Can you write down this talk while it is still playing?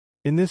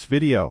In this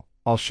video,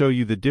 I'll show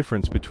you the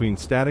difference between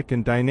static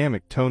and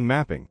dynamic tone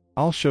mapping.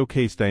 I'll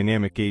showcase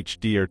dynamic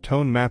HDR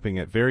tone mapping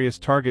at various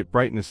target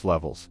brightness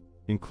levels,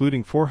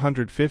 including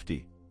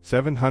 450,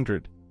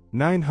 700,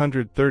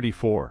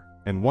 934,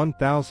 and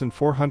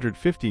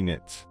 1450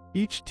 nits.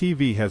 Each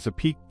TV has a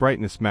peak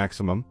brightness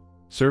maximum,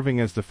 serving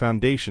as the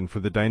foundation for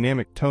the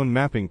dynamic tone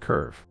mapping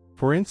curve.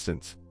 For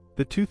instance,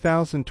 the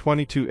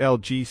 2022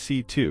 LG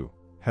C2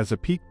 has a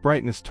peak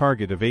brightness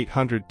target of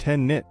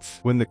 810 nits.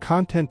 When the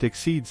content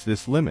exceeds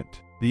this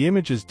limit, the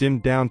image is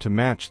dimmed down to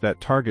match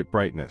that target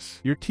brightness.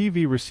 Your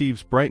TV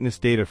receives brightness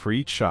data for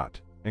each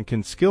shot, and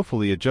can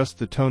skillfully adjust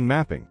the tone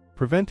mapping,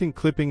 preventing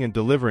clipping and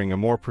delivering a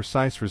more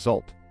precise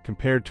result,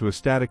 compared to a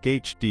static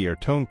HDR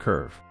tone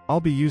curve.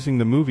 I'll be using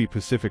the movie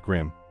Pacific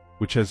Rim,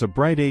 which has a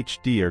bright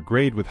HDR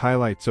grade with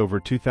highlights over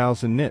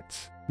 2000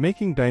 nits,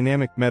 making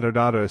dynamic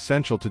metadata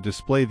essential to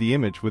display the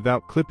image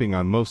without clipping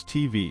on most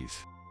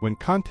TVs. When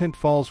content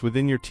falls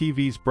within your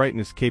TV's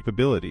brightness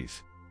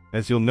capabilities,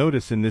 as you'll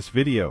notice in this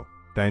video,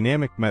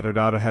 dynamic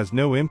metadata has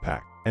no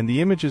impact, and the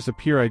images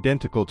appear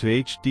identical to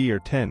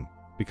HDR10,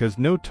 because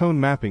no tone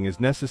mapping is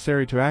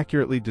necessary to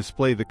accurately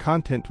display the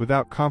content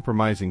without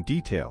compromising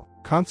detail.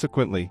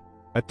 Consequently,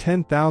 a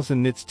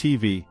 10,000 nits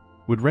TV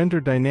would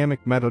render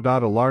dynamic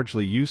metadata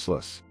largely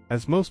useless,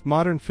 as most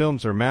modern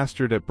films are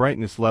mastered at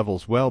brightness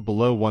levels well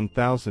below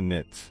 1000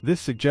 nits. This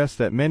suggests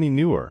that many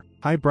newer,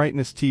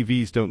 high-brightness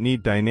TVs don't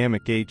need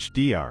dynamic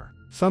HDR.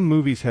 Some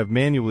movies have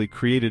manually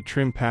created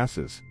trim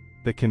passes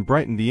that can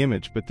brighten the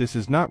image, but this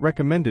is not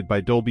recommended by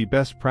Dolby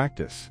best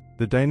practice.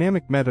 The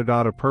dynamic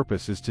metadata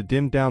purpose is to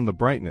dim down the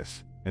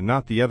brightness, and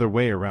not the other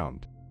way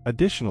around.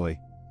 Additionally,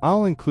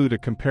 I'll include a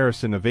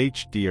comparison of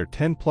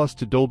HDR10 Plus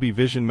to Dolby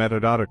Vision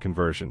metadata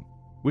conversion,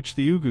 which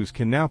the UGUs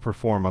can now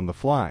perform on the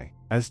fly.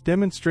 As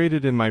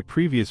demonstrated in my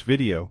previous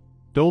video,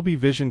 Dolby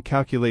Vision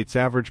calculates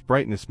average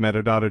brightness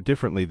metadata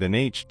differently than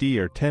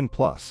HDR10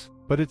 Plus,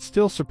 but it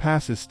still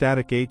surpasses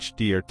static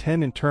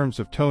HDR10 in terms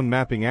of tone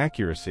mapping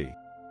accuracy.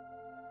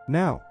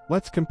 Now,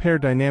 let's compare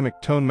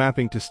dynamic tone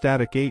mapping to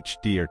static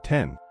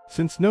HDR10.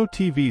 Since no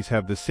TVs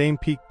have the same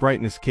peak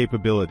brightness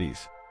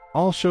capabilities,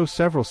 I'll show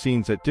several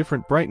scenes at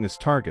different brightness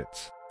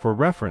targets. For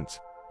reference,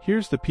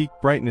 here's the peak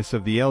brightness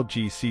of the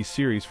LG C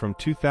series from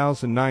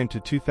 2009 to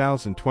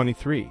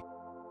 2023.